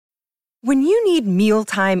When you need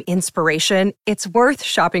mealtime inspiration, it's worth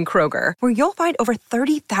shopping Kroger, where you'll find over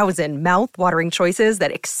 30,000 mouth-watering choices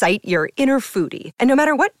that excite your inner foodie. And no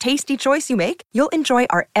matter what tasty choice you make, you'll enjoy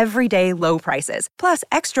our everyday low prices, plus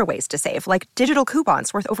extra ways to save, like digital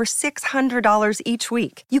coupons worth over $600 each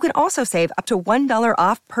week. You can also save up to $1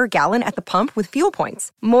 off per gallon at the pump with fuel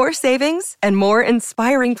points. More savings and more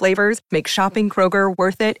inspiring flavors make shopping Kroger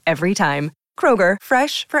worth it every time. Kroger,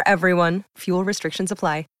 fresh for everyone. Fuel restrictions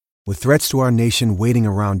apply. With threats to our nation waiting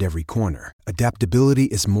around every corner, adaptability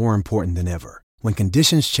is more important than ever. When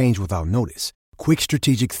conditions change without notice, quick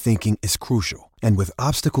strategic thinking is crucial. And with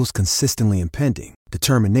obstacles consistently impending,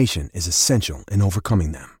 determination is essential in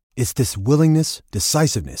overcoming them. It's this willingness,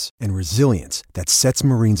 decisiveness, and resilience that sets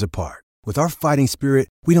Marines apart. With our fighting spirit,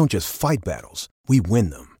 we don't just fight battles, we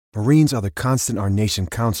win them. Marines are the constant our nation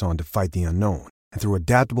counts on to fight the unknown. And through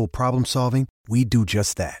adaptable problem solving, we do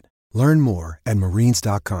just that. Learn more at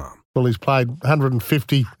marines.com. Well, he's played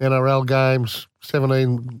 150 NRL games,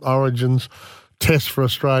 17 Origins, Tests for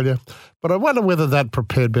Australia. But I wonder whether that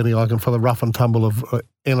prepared Benny Ikin for the rough and tumble of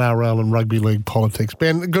NRL and rugby league politics.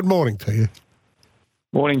 Ben, good morning to you.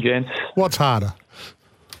 Morning, gents. What's harder?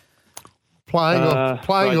 Playing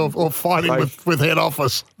or fighting with head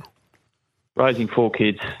office? Raising 4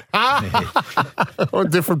 kids. A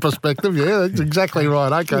different perspective, yeah, that's exactly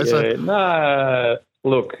right. Okay,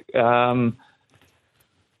 Look,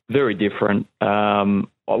 very different. I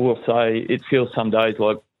will say it feels some days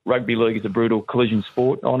like rugby league is a brutal collision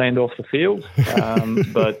sport on and off the field,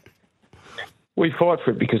 but we fight for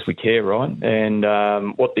it because we care, right? And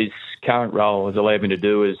what this current role has allowed me to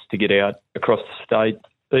do is to get out across the state,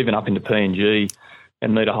 even up into PNG,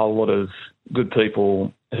 and meet a whole lot of good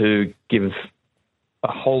people who give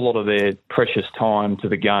a whole lot of their precious time to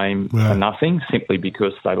the game for nothing, simply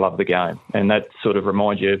because they love the game. And that sort of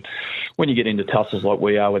reminds you, when you get into tussles like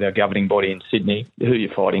we are with our governing body in Sydney, who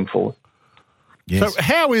you're fighting for. Yes. So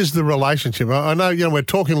how is the relationship? I know, we're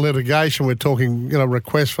talking litigation, we're talking,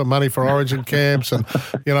 requests for money for Origin camps and,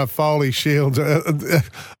 Foley Shields.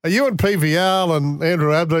 Are you and PVL and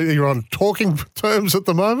Andrew Abner, you're on talking terms at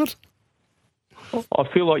the moment? I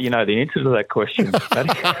feel like you know the answer to that question.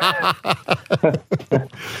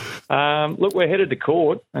 Look, we're headed to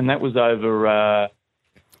court, and that was over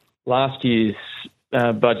last year's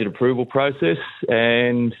budget approval process,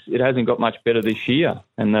 and it hasn't got much better this year.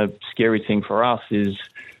 And the scary thing for us is,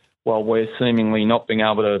 while we're seemingly not being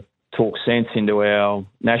able to talk sense into our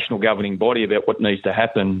national governing body about what needs to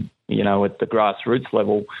happen, at the grassroots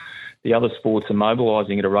level, the other sports are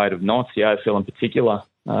mobilising at a rate of knots. The AFL in particular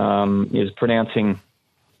is pronouncing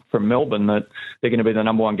from Melbourne that they're going to be the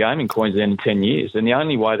number one game in Queensland in 10 years. And the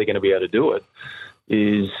only way they're going to be able to do it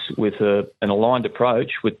is with an aligned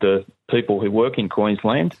approach with the people who work in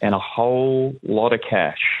Queensland and a whole lot of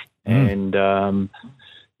cash. And,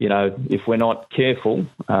 if we're not careful,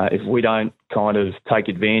 if we don't kind of take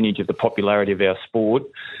advantage of the popularity of our sport,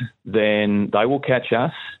 then they will catch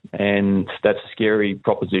us, and that's a scary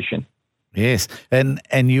proposition. Yes, and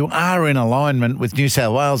you are in alignment with New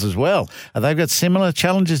South Wales as well. They've got similar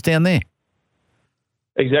challenges down there.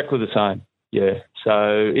 Exactly the same, yeah.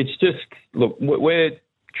 So it's just, look, we're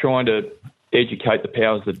trying to educate the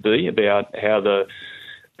powers that be about how the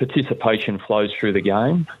participation flows through the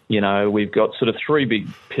game. We've got sort of 3 big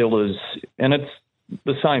pillars, and it's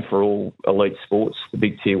the same for all elite sports, the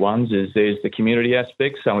big tier ones, is there's the community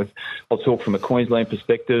aspect. So I'll talk from a Queensland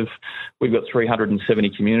perspective. We've got 370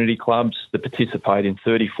 community clubs that participate in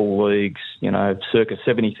 34 leagues, circa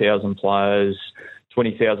 70,000 players,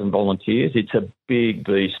 20,000 volunteers. It's a big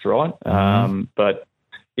beast, right? But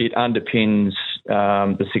it underpins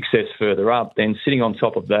the success further up. Then sitting on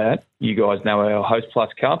top of that, you guys know our Host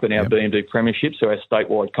Plus Cup and our BMD Premiership, so our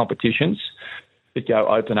statewide competitions that go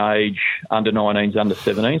open age, under 19s, under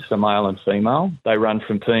 17s for male and female. They run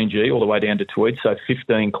from PNG all the way down to Tweed, so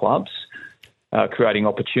 15 clubs, creating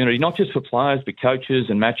opportunity, not just for players, but coaches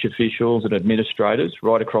and match officials and administrators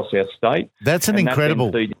right across our state. That's an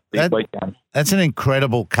incredible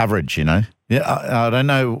coverage, Yeah, I don't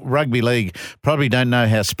know. Rugby league probably don't know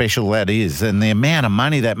how special that is, and the amount of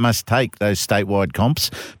money that must take, those statewide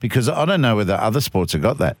comps, because I don't know whether other sports have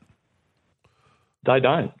got that. They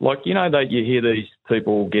don't. That you hear these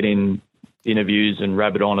people get in interviews and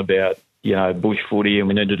rabbit on about, bush footy and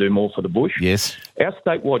we need to do more for the bush. Yes. Our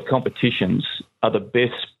statewide competitions are the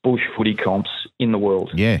best bush footy comps in the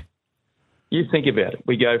world. Yeah. You think about it.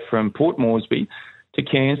 We go from Port Moresby to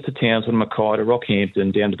Cairns to Townsville, Mackay to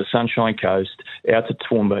Rockhampton, down to the Sunshine Coast, out to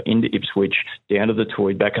Toowoomba, into Ipswich, down to the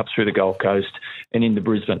Tweed, back up through the Gold Coast and into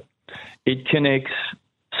Brisbane. It connects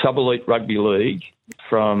sub-elite rugby league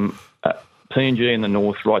from PNG in the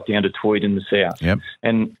north right down to Tweed in the south. Yep.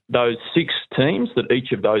 And those 6 teams that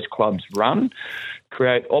each of those clubs run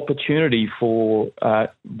create opportunity for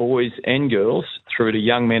boys and girls through to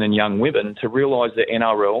young men and young women to realise their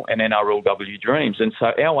NRL and NRLW dreams. And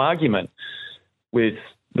so our argument with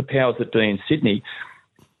the powers that be in Sydney,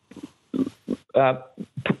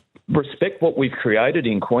 respect what we've created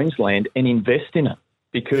in Queensland and invest in it.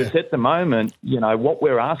 Because at the moment, what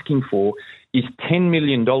we're asking for is $10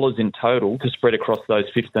 million in total to spread across those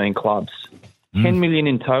 15 clubs. $10 million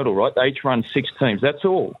in total, right? They each run 6 teams. That's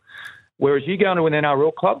all. Whereas you go into an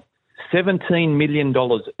NRL club, $17 million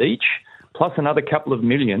each, plus another couple of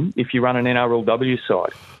million if you run an NRLW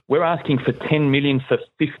side. We're asking for $10 million for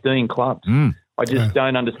 15 clubs. I just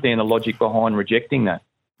don't understand the logic behind rejecting that.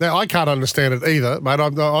 Now, I can't understand it either, mate.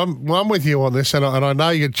 I'm with you on this, and I know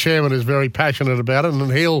your chairman is very passionate about it,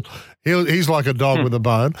 and he's like a dog with a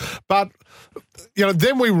bone. But,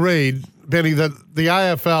 then we read, Benny, that the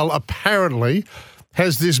AFL apparently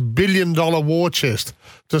has this $1 billion war chest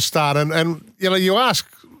to start. And you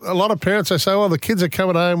ask a lot of parents, they say, well, the kids are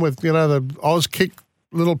coming home with, the Auskick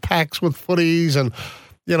little packs with footies and,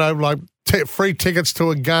 free tickets to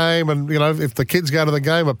a game, and if the kids go to the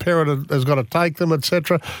game, a parent has got to take them,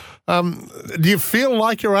 etc. Do you feel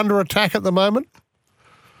like you're under attack at the moment?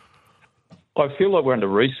 I feel like we're under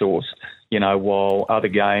resourced. While other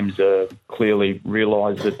games are clearly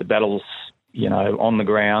realise that the battles, on the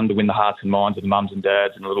ground to win the hearts and minds of the mums and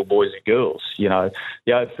dads and the little boys and girls. The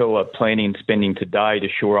AFL are planning and spending today to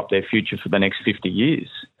shore up their future for the next 50 years.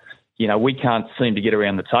 We can't seem to get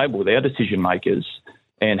around the table with our decision makers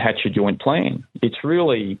and hatch a joint plan. It's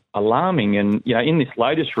really alarming. And, in this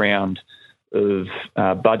latest round of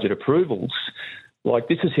budget approvals,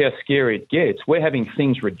 this is how scary it gets. We're having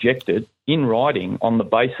things rejected in writing on the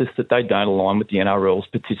basis that they don't align with the NRL's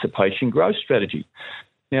participation growth strategy.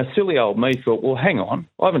 Now, silly old me thought, well, hang on,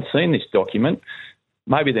 I haven't seen this document.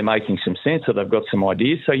 Maybe they're making some sense or they've got some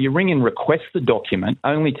ideas. So you ring and request the document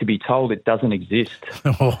only to be told it doesn't exist.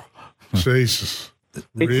 Oh, Jesus.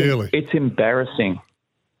 Really? It's embarrassing.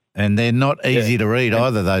 And they're not easy to read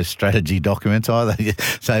either, those strategy documents either.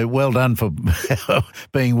 So well done for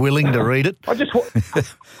being willing to read it. I just want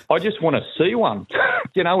to see one.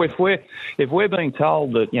 If we're being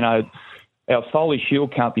told that, our Foley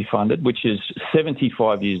Shield can't be funded, which is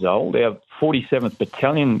 75 years old, our 47th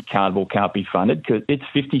Battalion Carnival can't be funded because it's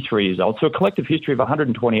 53 years old. So a collective history of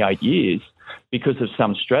 128 years because of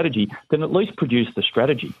some strategy, then at least produce the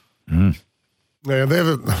strategy. Yeah,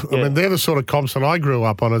 they're the sort of comps that I grew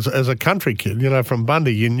up on as a country kid. From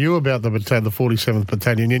Bundy, you knew about the 47th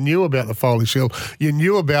Battalion, you knew about the Foley Shield, you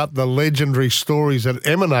knew about the legendary stories that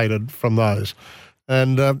emanated from those.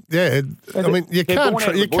 And you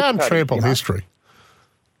can't trample history.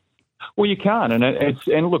 Well, you can't,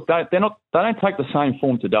 and look, they don't take the same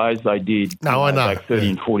form today as they did. No, I know. Back 30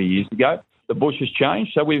 and 40 years ago. The bush has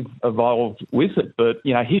changed, so we've evolved with it. But,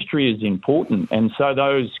 history is important. And so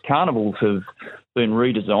those carnivals have been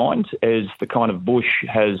redesigned as the kind of bush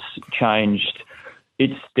has changed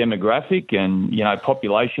its demographic and,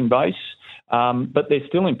 population base. But they're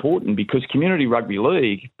still important because community rugby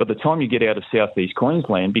league, by the time you get out of southeast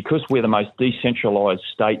Queensland, because we're the most decentralised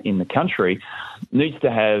state in the country, needs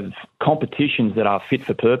to have competitions that are fit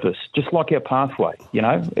for purpose, just like our pathway.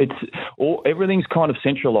 Everything's kind of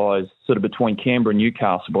centralised sort of between Canberra and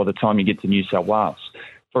Newcastle by the time you get to New South Wales.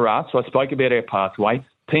 For us, I spoke about our pathway,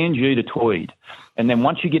 PNG to Tweed. And then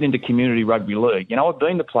once you get into community rugby league, I've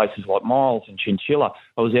been to places like Miles and Chinchilla.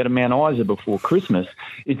 I was out of Mount Isa before Christmas,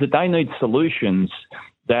 is that they need solutions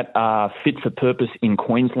that are fit for purpose in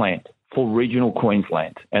Queensland, for regional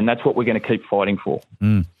Queensland. And that's what we're going to keep fighting for.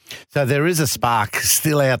 So there is a spark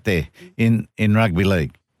still out there in rugby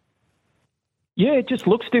league. Yeah, it just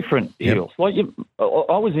looks different, Eels. Yep.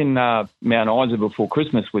 I was in Mount Isa before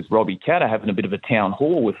Christmas with Robbie Catter having a bit of a town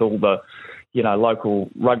hall with all the local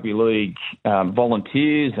rugby league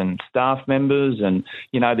volunteers and staff members. And,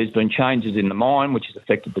 there's been changes in the mine, which has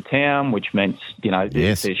affected the town, which means,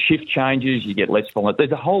 there's shift changes, you get less volunteers.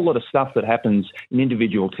 There's a whole lot of stuff that happens in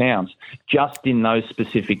individual towns, just in those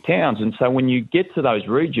specific towns. And so when you get to those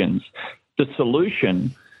regions, the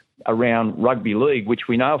solution around rugby league, which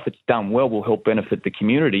we know if it's done well will help benefit the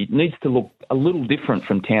community, needs to look a little different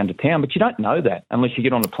from town to town. But you don't know that unless you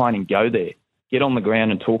get on a plane and go there, get on the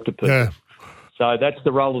ground and talk to people. Yeah. So that's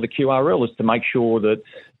the role of the QRL, is to make sure that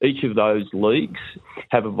each of those leagues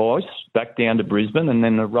have a voice back down to Brisbane. And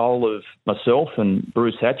then the role of myself and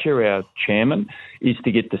Bruce Hatcher, our chairman, is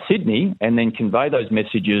to get to Sydney and then convey those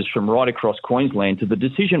messages from right across Queensland to the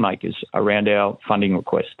decision makers around our funding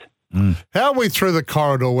request. How are we through the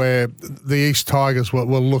corridor where the East Tigers will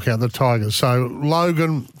look at the Tigers? So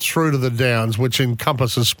Logan through to the Downs, which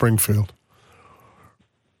encompasses Springfield.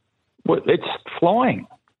 Well, it's flying.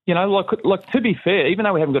 You know, like to be fair, even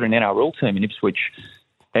though we haven't got an NRL team in Ipswich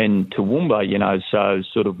and Toowoomba, you know, so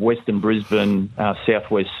sort of Western Brisbane,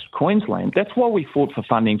 southwest Queensland, that's why we fought for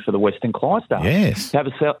funding for the Western Clydesdale. Yes. To have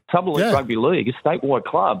a sub-elite rugby league, a statewide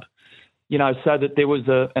club, you know, so that there was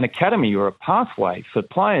an academy or a pathway for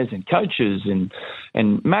players and coaches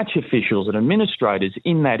and match officials and administrators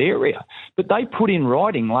in that area. But they put in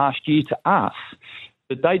writing last year to us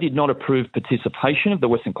that they did not approve participation of the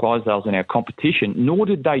Western Clydesdales in our competition, nor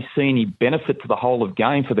did they see any benefit to the whole of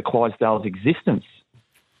game for the Clydesdales' existence.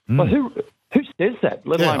 But who says that?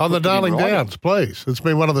 Let alone on the Darling Downs, please. It's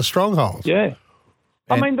been one of the strongholds. Yeah.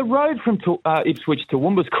 I mean, the road from Ipswich to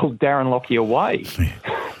Toowoomba is called Darren Lockyer Way.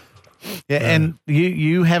 Yeah, and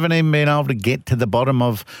you haven't even been able to get to the bottom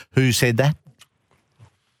of who said that?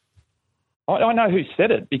 I know who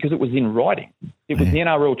said it because it was in writing. It was the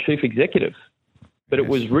NRL chief executive, but it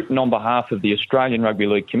was written on behalf of the Australian Rugby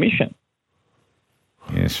League Commission.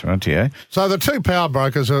 Yes, rightio. So the two power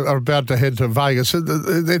brokers are about to head to Vegas.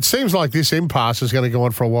 It seems like this impasse is going to go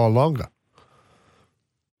on for a while longer.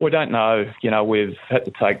 We don't know. You know, we've had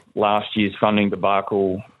to take last year's funding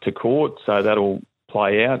debacle to court, so that'll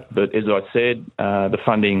play out. But as I said, the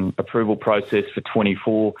funding approval process for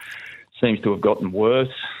 24 seems to have gotten worse.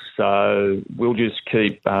 So we'll just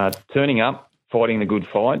keep turning up, fighting the good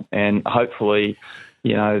fight, and hopefully,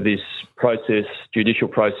 you know, this judicial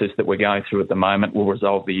process that we're going through at the moment will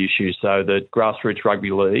resolve the issue so that grassroots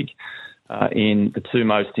rugby league in the two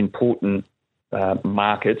most important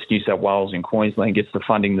markets, New South Wales and Queensland, gets the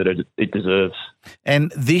funding that it deserves.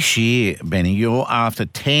 And this year, Benny, you're after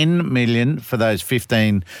 $10 million for those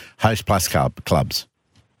 15 Host Plus clubs.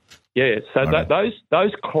 Yeah, so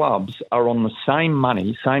those clubs are on the same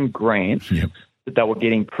money, same grant that they were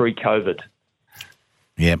getting pre-COVID.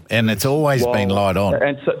 Yeah, and it's always been light on.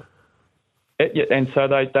 And so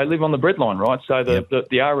they live on the breadline, right? So the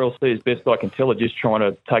RLC, as best I can tell, are just trying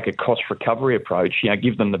to take a cost recovery approach, you know,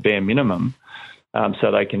 give them the bare minimum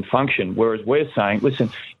so they can function. Whereas we're saying,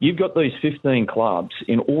 listen, you've got these 15 clubs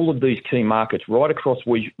in all of these key markets right across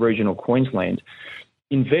regional Queensland.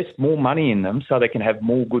 Invest more money in them so they can have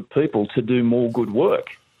more good people to do more good work.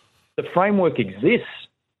 The framework exists.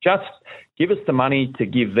 Just give us the money to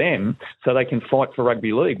give them so they can fight for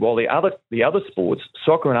rugby league. While the other sports,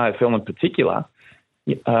 soccer and AFL in particular,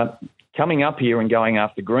 coming up here and going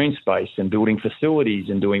after green space and building facilities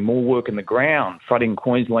and doing more work in the ground, flooding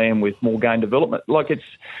Queensland with more game development. Like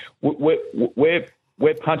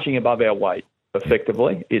we're punching above our weight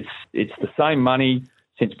effectively. It's the same money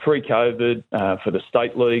since pre-COVID for the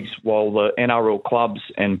state leagues, while the NRL clubs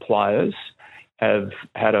and players have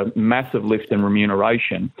had a massive lift in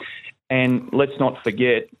remuneration. And let's not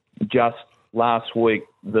forget, just last week,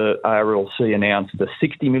 the ARLC announced a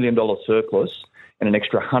 $60 million surplus and an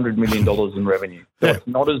extra $100 million in revenue. So it's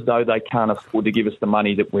not as though they can't afford to give us the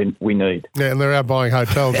money that we need. Yeah, and they're out buying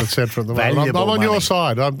hotels, etc. at the moment. I'm on your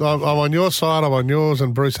side. I'm on your side. I'm on yours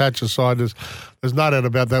and Bruce Hatch's side. There's no doubt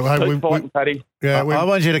about that. Hey, fighting, Paddy. Yeah, I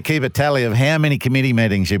want you to keep a tally of how many committee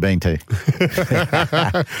meetings you've been to.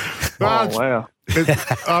 Wow.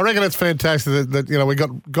 I reckon it's fantastic that you know we got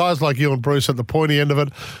guys like you and Bruce at the pointy end of it,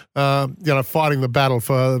 you know, fighting the battle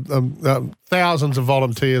for thousands of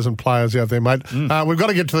volunteers and players out there, mate. We've got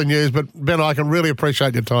to get to the news, but Ben Ikin, really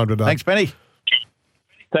appreciate your time today. Thanks, Benny.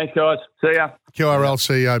 Thanks, guys. See ya. QRL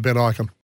CEO Ben Ikin.